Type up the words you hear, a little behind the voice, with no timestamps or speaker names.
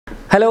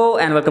Hello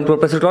and welcome to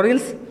Wordpress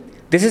tutorials.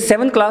 This is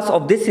 7th class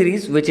of this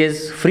series, which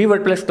is free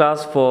WordPress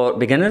class for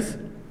beginners.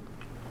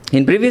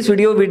 In previous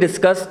video we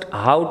discussed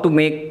how to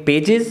make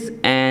pages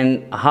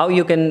and how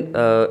you can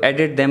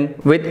edit them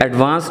with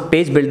advanced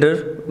page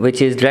builder,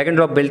 which is drag and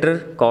drop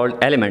builder called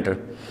Elementor,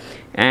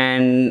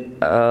 and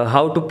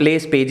how to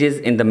place pages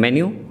in the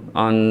menu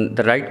on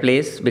the right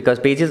place, because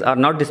pages are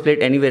not displayed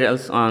anywhere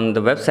else on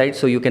the website,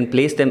 so you can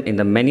place them in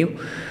the menu.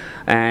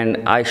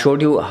 And I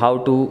showed you how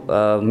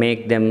to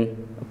make them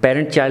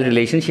parent-child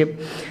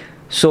relationship.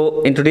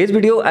 So in today's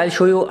video I'll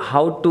show you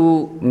how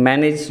to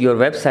manage your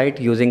website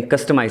using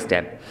Customize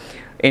tab.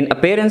 In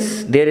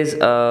appearance there is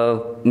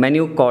a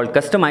menu called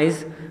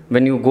Customize.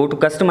 When you go to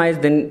Customize,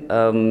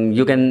 then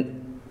you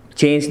can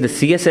change the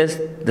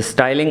CSS, the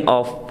styling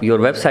of your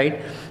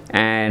website,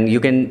 and you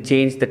can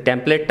change the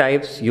template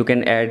types. You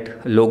can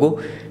add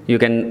logo, you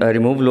can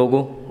remove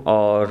logo,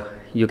 or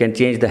you can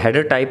change the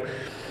header type.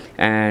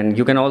 And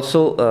you can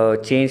also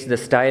change the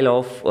style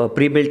of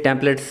pre-built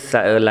templates,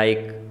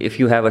 like if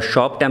you have a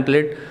shop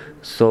template,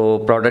 so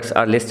products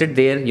are listed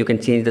there, you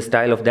can change the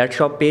style of that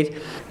shop page.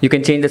 You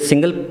can change the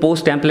single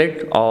post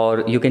template,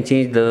 or you can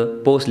change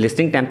the post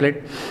listing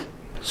template.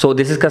 So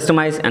this is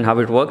Customize and how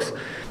it works.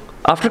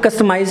 After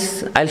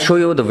Customize, I'll show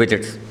you the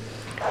widgets.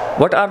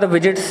 What are the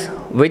widgets?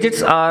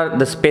 Widgets are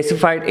the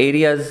specified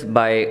areas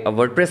by a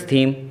WordPress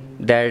theme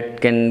that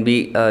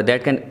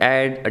can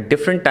add a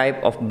different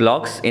type of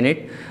blocks in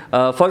it.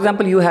 For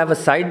example, you have a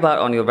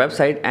sidebar on your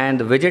website and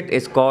the widget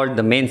is called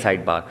the main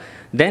sidebar.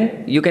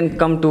 Then you can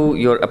come to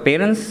your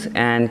appearance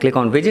and click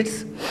on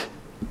widgets.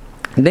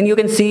 Then you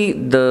can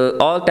see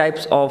all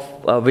types of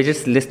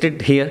widgets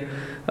listed here,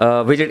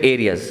 widget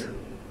areas.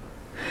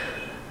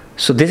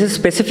 So this is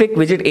specific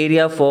widget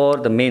area for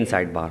the main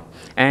sidebar.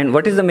 And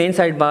what is the main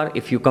sidebar?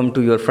 If you come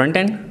to your front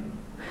end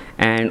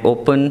and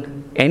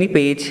open any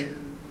page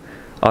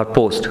or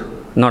post,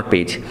 not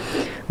page,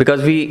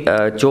 because we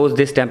chose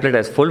this template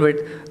as full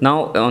width.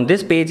 Now on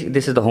this page,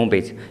 this is the home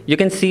page. You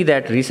can see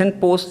that recent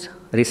posts,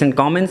 recent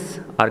comments,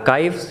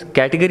 archives,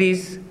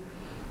 categories,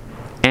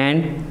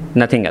 and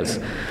nothing else.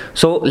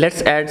 So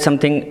let's add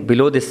something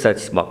below this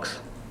search box.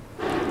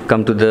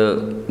 Come to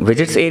the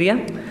widgets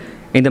area.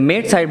 In the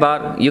main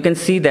sidebar, you can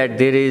see that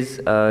there is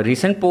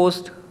recent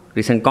post,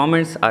 recent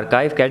comments,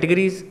 archive,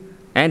 categories,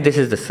 and this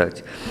is the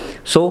search.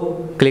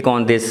 So click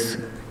on this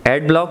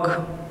add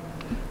block.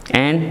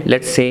 And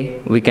let's say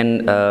we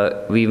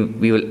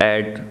will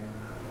add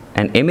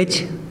an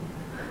image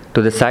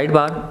to the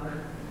sidebar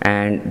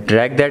and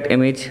drag that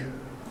image,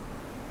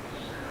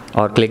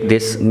 or click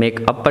this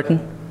make up button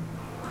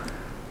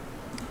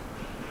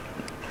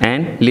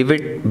and leave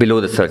it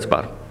below the search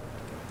bar.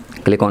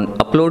 Click on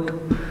upload.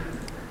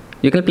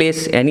 You can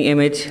place any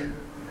image.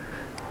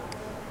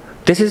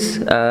 This is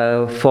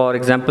for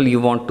example, you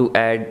want to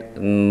add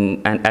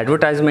an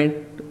advertisement,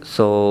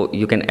 so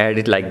you can add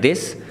it like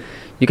this.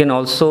 You can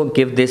also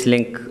give this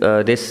link,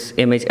 this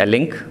image a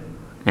link,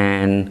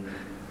 and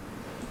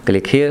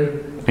click here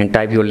and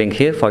type your link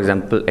here, for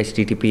example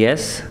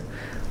https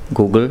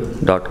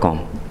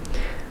google.com.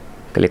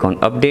 Click on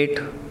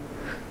update,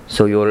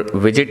 so your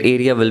widget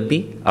area will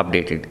be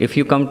updated. If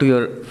you come to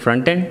your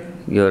front end,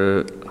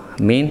 your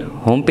main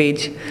home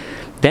page,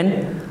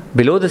 then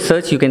below the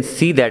search you can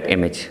see that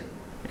image,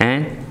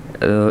 and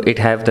it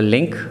have the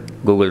link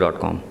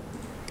google.com.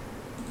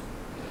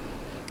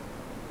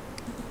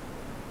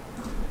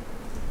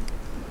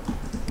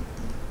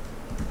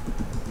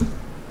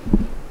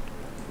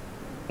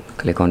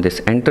 Click on this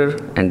enter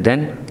and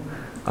then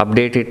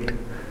update it.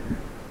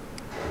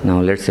 Now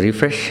let's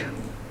refresh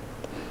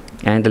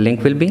and the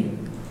link will be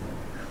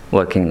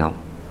working now.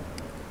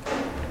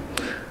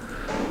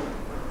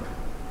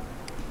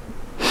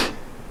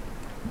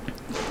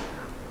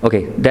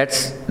 Okay,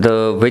 that's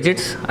the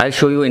widgets. I'll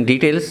show you in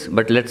details,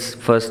 but let's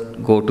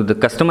first go to the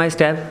Customize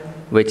tab,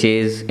 which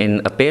is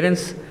in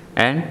appearance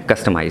and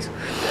Customize.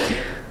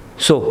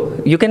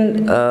 So you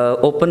can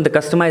open the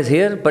Customize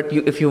here, but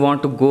if you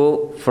want to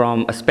go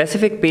from a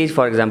specific page,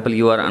 for example,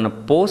 you are on a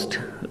post,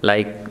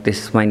 like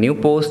this is my new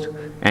post,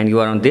 and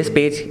you are on this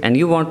page, and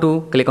you want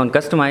to click on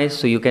Customize,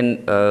 so you can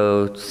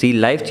see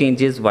live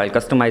changes while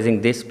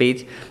customizing this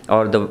page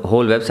or the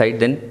whole website.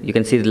 Then you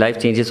can see the live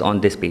changes on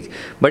this page.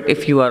 But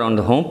if you are on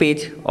the home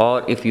page,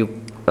 or if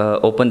you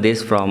open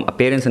this from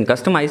appearance and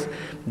Customize,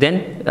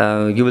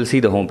 then you will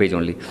see the home page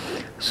only.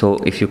 So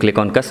if you click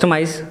on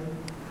Customize,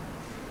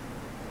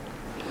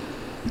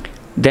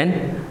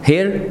 then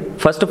here,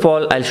 first of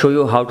all, I'll show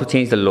you how to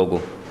change the logo.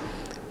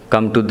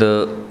 Come to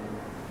the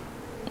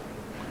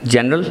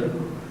General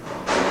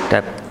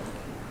tab.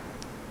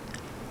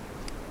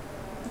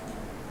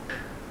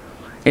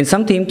 In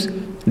some themes,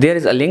 there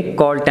is a link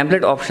called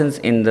template options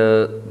in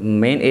the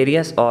main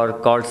areas, or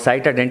called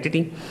site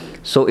identity.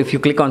 So if you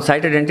click on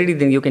site identity,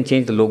 then you can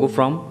change the logo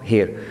from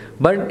here.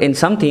 But in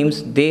some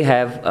themes, they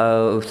have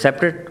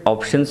separate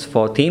options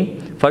for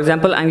theme. For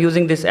example, I'm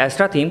using this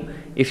Astra theme.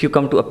 If you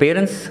come to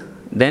appearance,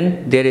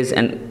 then there is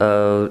an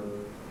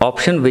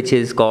option which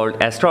is called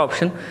Astra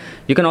option.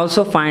 You can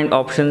also find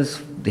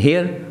options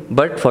here,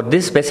 but for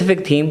this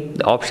specific theme,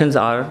 the options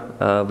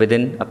are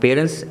within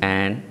appearance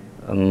and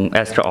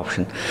Astra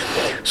option.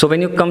 So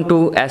when you come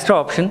to Astra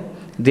option,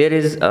 there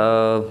is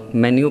a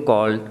menu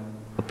called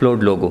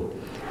upload logo.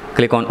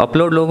 Click on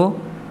upload logo.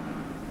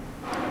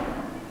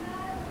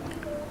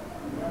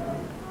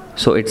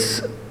 So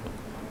it's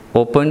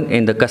open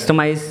in the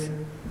customize,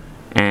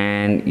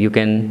 and you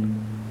can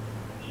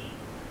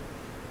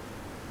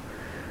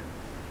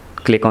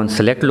click on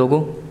select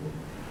logo.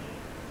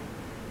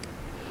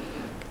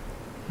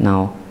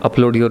 Now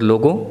upload your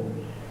logo,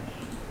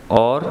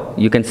 or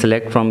you can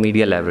select from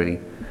media library.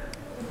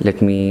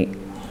 Let me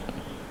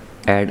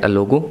add a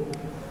logo,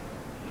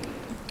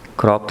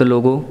 crop the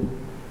logo,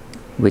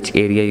 which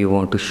area you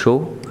want to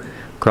show,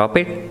 crop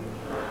it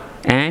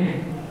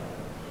and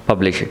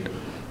publish it.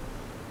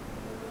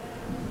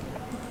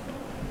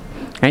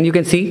 And you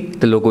can see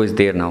the logo is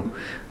there now.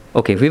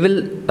 Okay, we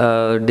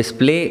will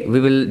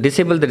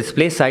disable the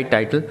display site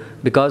title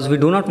because we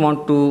do not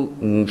want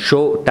to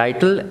show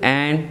title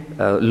and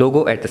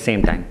logo at the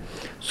same time.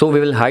 So we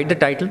will hide the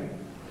title,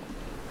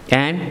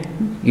 and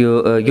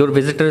your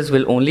visitors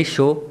will only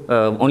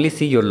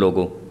see your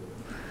logo.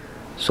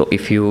 So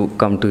if you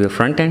come to your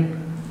front end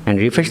and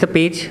refresh the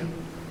page,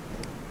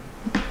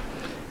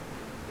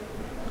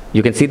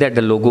 you can see that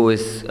the logo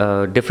is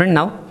different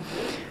now.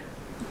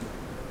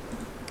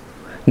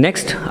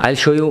 Next, I'll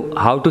show you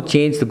how to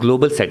change the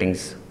global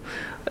settings.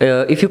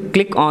 If you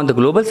click on the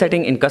global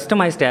setting in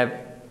Customize tab,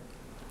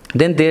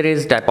 then there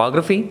is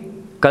typography,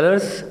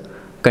 colors,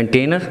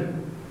 container,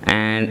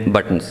 and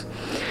buttons.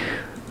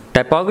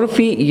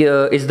 Typography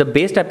is the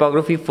base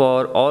typography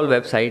for all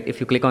websites. If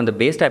you click on the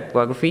base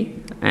typography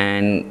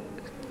and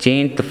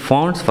change the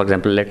fonts, for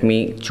example, let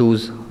me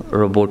choose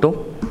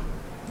Roboto.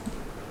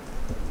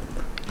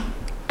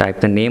 Type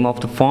the name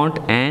of the font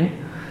and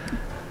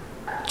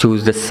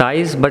choose the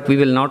size, but we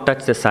will not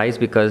touch the size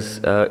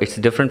because it's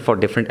different for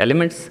different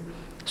elements.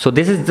 So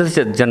this is just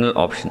a general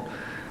option,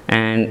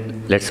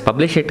 and let's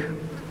publish it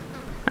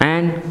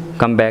and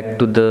come back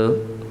to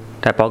the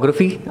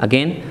typography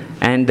again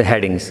and the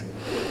headings.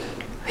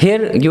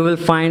 Here you will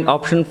find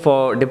option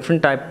for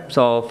different types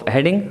of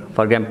heading.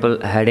 For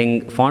example,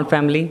 heading font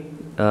family,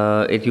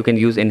 you can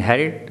use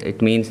inherit.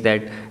 It means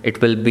that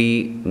it will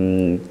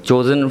be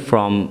chosen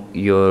from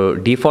your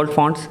default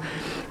fonts.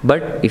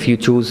 But if you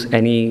choose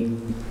any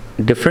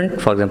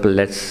different, for example,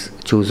 let's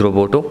choose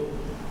Roboto,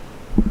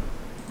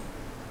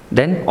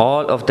 then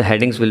all of the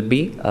headings will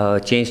be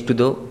changed to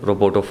the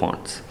Roboto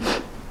fonts.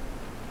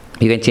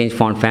 You can change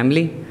font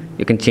family,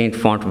 you can change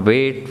font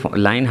weight,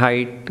 line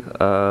height.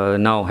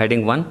 Now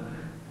heading 1,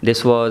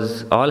 this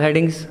was all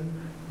headings.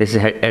 This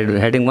is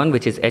heading 1,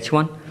 which is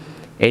H1,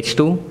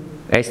 H2,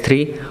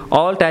 H3.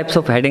 All types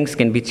of headings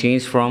can be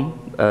changed from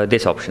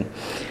this option.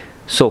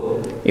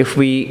 So if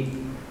we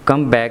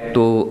come back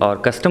to our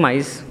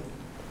customize,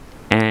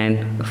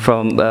 and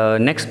from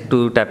next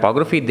to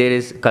typography there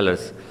is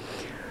colors.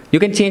 You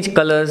can change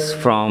colors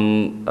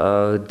from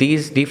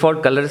these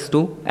default colors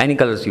to any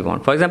colors you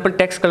want. For example,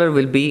 text color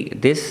will be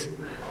this,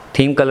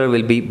 theme color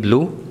will be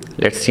blue.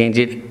 Let's change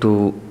it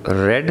to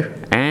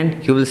red,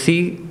 and you will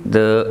see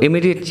the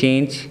immediate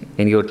change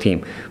in your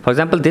theme. For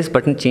example, this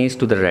button changed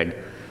to the red.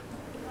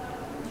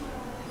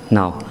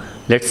 Now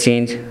let's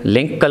change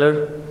link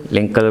color.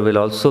 Link color will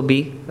also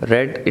be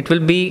red. It will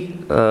be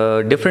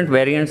different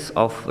variants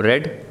of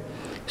red.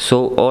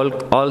 So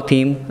all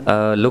theme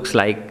looks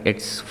like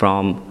it's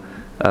from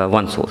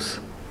one source.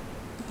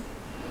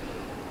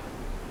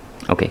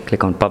 Okay,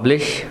 click on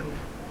publish.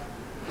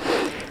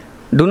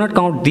 Do not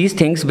count these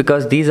things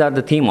because these are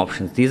the theme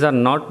options. These are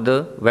not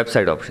the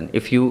website option.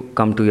 If you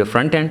come to your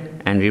front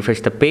end and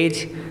refresh the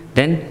page,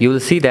 then you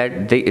will see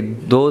that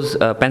those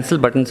pencil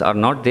buttons are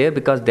not there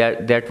because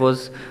that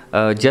was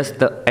just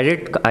the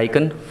edit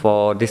icon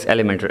for this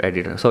Elementor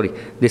editor, sorry,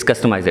 this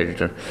customize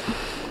editor.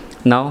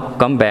 Now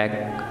come back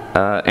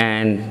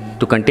and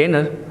to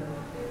container.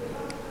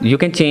 You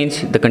can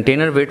change the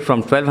container width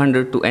from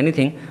 1200 to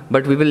anything,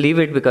 but we will leave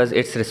it because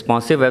it's a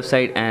responsive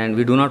website and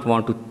we do not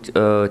want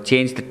to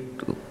change the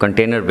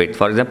container width.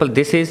 For example,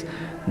 this is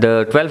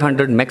the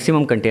 1200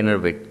 maximum container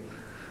width.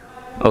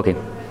 Okay,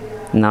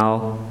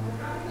 now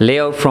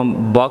layout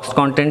from boxed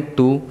content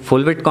to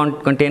full width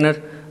container.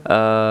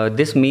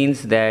 This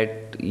means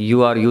that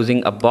you are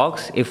using a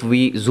box. If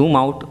we zoom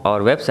out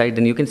our website,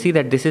 then you can see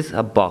that this is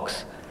a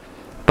box.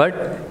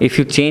 But if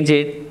you change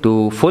it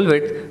to full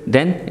width,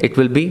 then it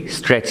will be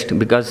stretched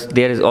because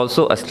there is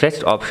also a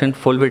stretched option,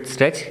 full width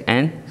stretch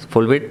and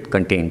full width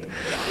contained.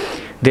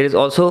 There is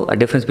also a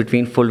difference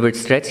between full width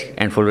stretch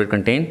and full width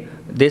contained.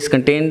 This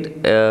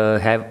contained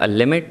have a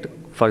limit.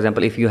 For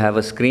example, if you have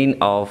a screen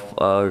of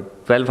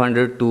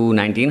 1200 to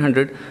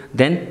 1900,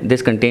 then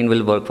this contain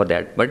will work for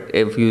that. But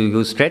if you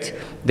use stretch,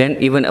 then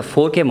even a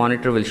 4K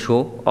monitor will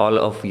show all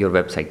of your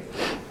website.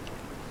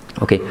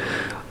 Okay,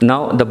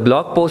 now the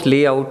blog post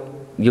layout,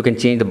 you can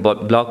change the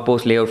blog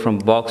post layout from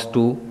box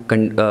to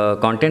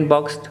content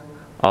boxed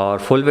or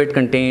full width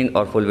contained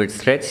or full width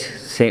stretch,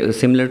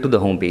 similar to the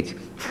home page.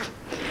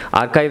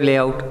 Archive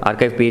layout,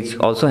 archive page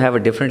also have a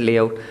different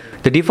layout.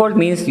 The default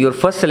means your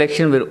first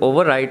selection will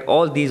override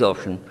all these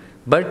options.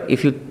 But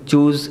if you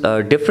choose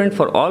different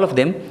for all of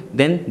them,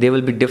 then they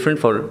will be different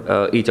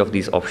for each of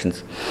these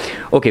options.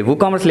 Okay,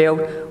 WooCommerce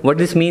layout. What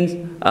this means,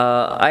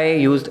 I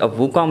used a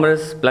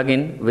WooCommerce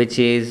plugin which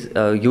is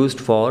used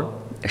for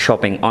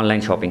shopping,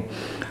 online shopping.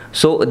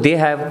 So they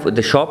have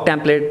the shop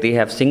template, they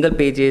have single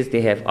pages,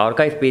 they have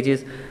archive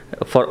pages.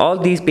 For all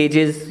these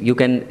pages, you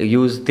can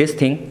use this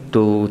thing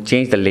to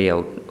change the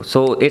layout.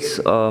 So it's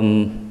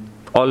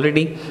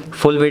already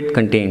full width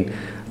contained,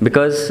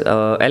 because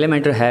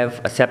Elementor have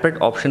a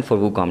separate option for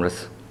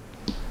WooCommerce.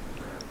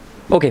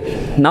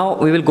 Okay, now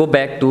we will go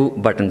back to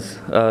buttons,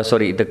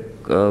 the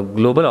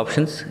global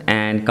options,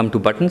 and come to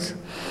buttons.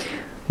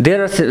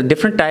 There are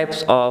different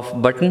types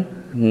of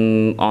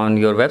button on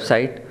your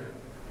website.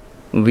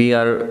 We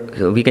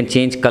can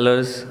change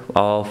colors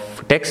of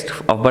text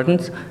of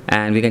buttons,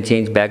 and we can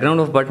change background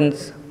of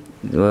buttons,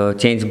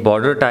 change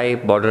border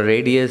type, border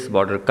radius,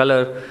 border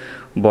color,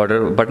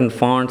 border button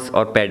fonts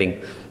or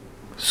padding.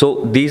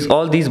 So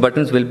all these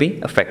buttons will be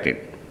affected.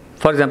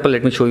 For example,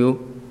 let me show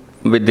you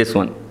with this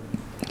one.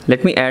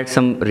 Let me add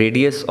some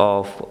radius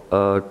of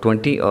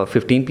 20 or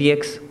 15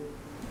 px,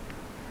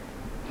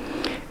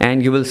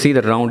 and you will see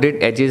the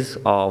rounded edges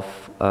of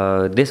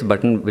this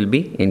button will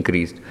be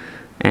increased.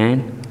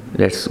 And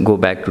let's go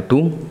back to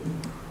 2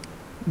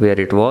 where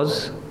it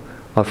was,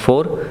 or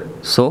 4,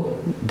 so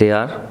they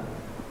are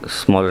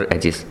smaller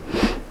edges.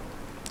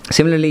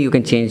 Similarly, you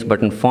can change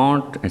button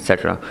font,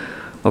 etc.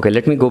 Okay,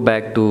 let me go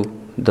back to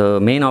the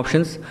main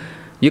options.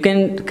 You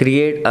can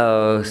create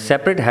a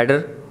separate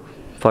header.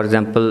 For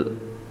example,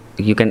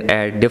 you can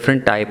add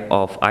different type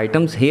of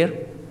items here.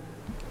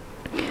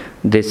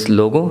 This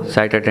logo,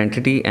 site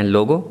identity and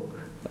logo,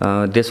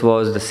 this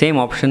was the same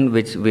option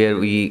where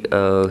we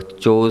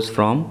chose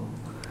from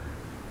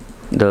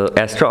the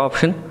Astra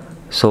option.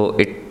 So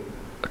it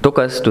took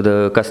us to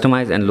the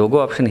customize and logo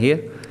option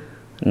here.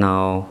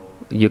 Now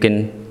you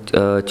can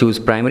choose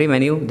primary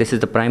menu. This is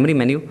the primary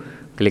menu.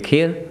 Click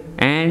here,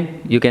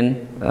 and you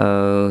can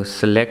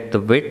select the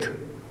width.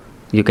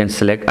 You can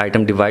select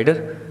item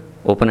divider,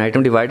 open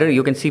item divider.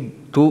 You can see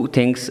two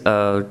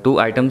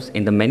items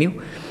in the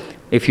menu.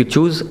 If you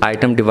choose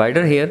item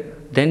divider here,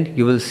 then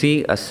you will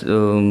see a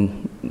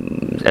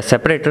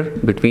separator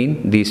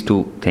between these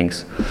two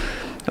things.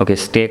 Okay,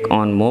 stack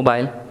on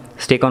mobile.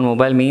 Stack on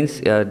mobile means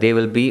they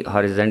will be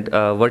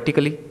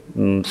vertically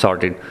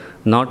sorted,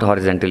 not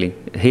horizontally.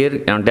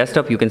 Here on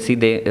desktop you can see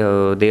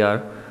they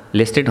are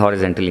listed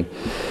horizontally.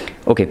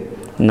 Okay,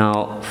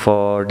 now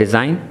for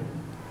design,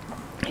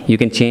 you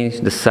can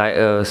change the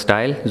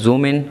style,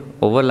 zoom in,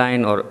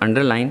 overline or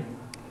underline,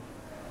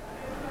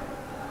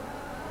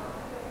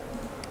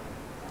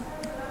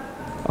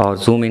 or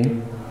zoom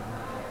in.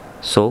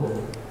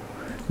 So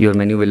your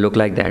menu will look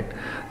like that.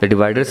 The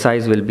divider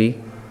size will be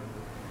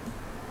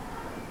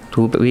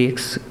 2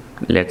 px.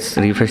 Let's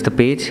refresh the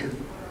page.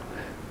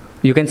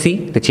 You can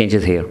see the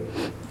changes here.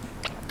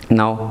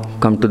 Now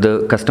come to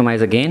the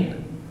customize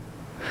again.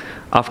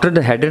 After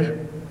the header,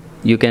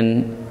 you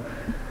can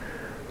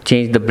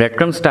change the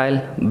breadcrumb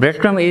style.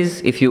 Breadcrumb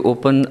is if you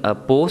open a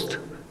post,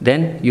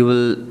 then you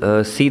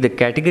will see the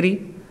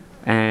category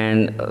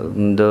and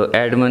the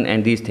admin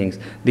and these things.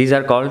 These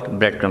are called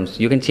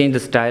breadcrumbs. You can change the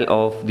style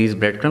of these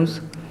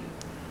breadcrumbs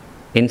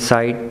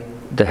inside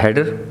the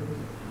header.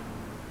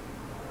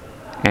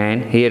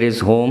 And here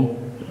is home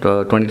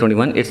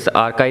 2021. It's the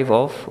archive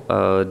of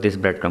this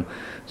breadcrumb.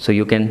 So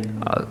you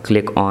can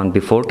click on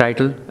before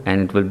title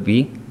and it will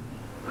be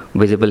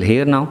visible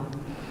here now.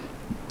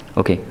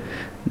 Okay,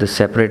 the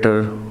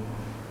separator,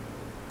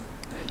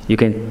 you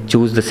can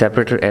choose the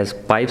separator as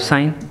pipe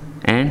sign,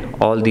 and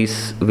all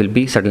these will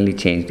be suddenly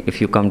changed. If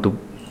you come to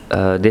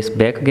this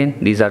back again,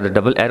 these are the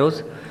double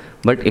arrows,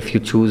 but if you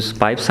choose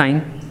pipe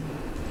sign,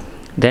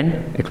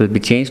 then it will be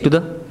changed to the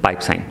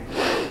pipe sign.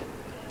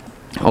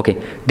 Okay,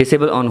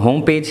 disable on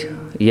home page.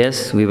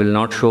 Yes, we will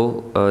not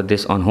show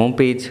this on home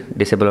page.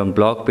 Disable on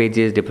blog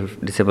pages,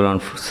 disable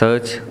on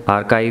search,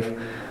 archive.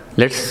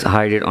 Let's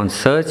hide it on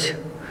search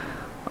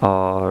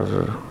or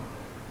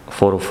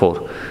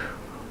 404.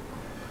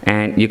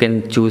 And you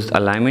can choose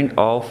alignment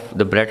of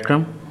the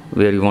breadcrumb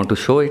where you want to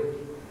show it.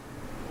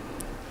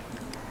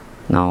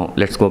 Now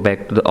let's go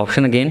back to the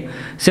option again.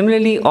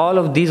 Similarly, all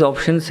of these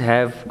options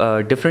have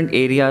different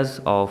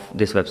areas of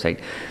this website.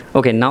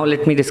 Okay, now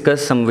let me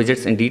discuss some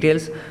widgets in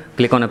details.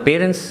 Click on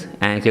appearance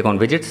and click on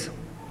widgets.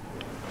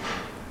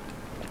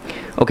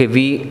 Okay,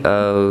 we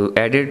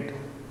added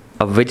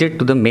a widget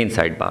to the main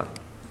sidebar,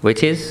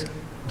 which is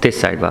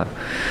this sidebar.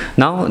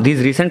 Now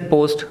these recent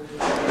posts,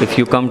 if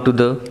you come to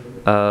the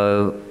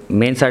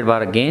main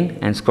sidebar again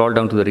and scroll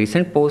down to the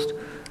recent post,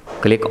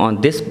 click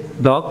on this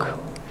block.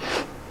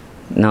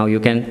 Now you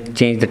can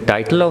change the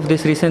title of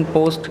this recent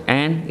post,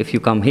 and if you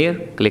come here,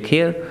 click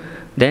here,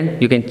 then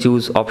you can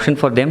choose option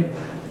for them.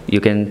 You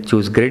can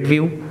choose grid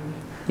view,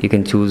 you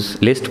can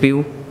choose list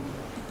view,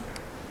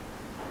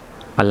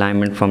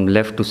 alignment from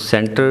left to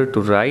center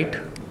to right.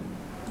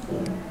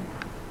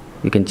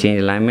 You can change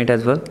alignment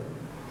as well.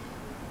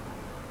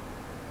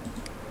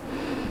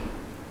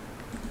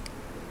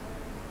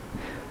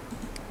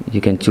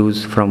 you can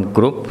choose from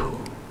group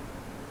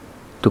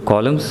to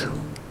columns.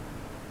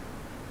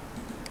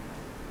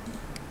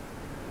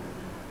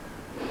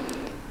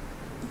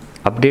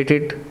 Update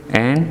it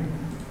and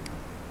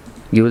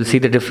you will see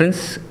the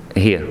difference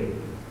here.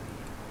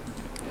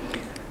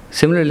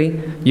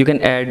 Similarly, you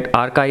can add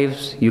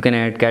archives, you can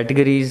add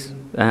categories,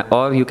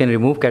 or you can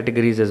remove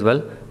categories as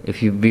well.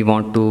 If we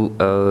want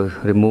to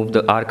remove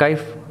the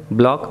archive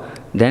block,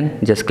 then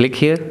just click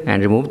here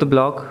and remove the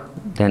block,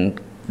 then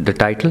the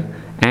title,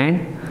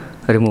 and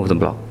remove the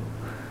block.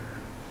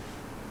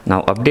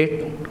 Now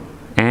update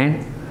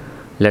and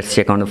let's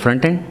check on the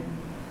front end.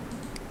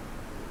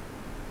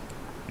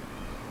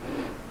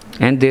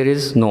 And there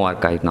is no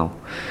archive now.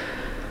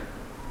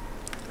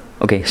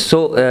 Okay,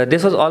 so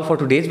this was all for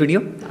today's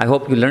video. I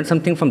hope you learned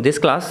something from this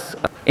class.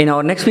 In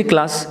our next week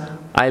class,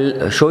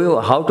 I'll show you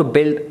how to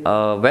build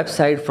a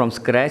website from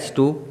scratch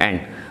to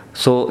end.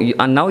 So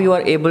now you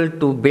are able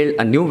to build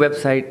a new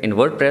website in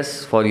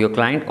WordPress for your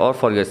client or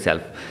for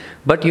yourself.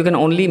 But you can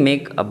only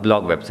make a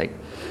blog website.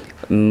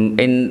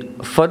 In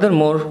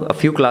furthermore, a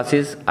few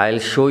classes, I'll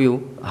show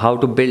you how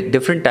to build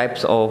different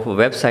types of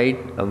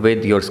website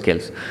with your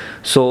skills.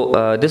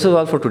 So this is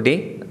all for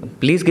today.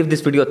 Please give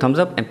this video a thumbs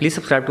up and please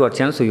subscribe to our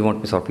channel so you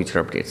won't miss our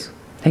future updates.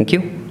 Thank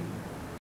you.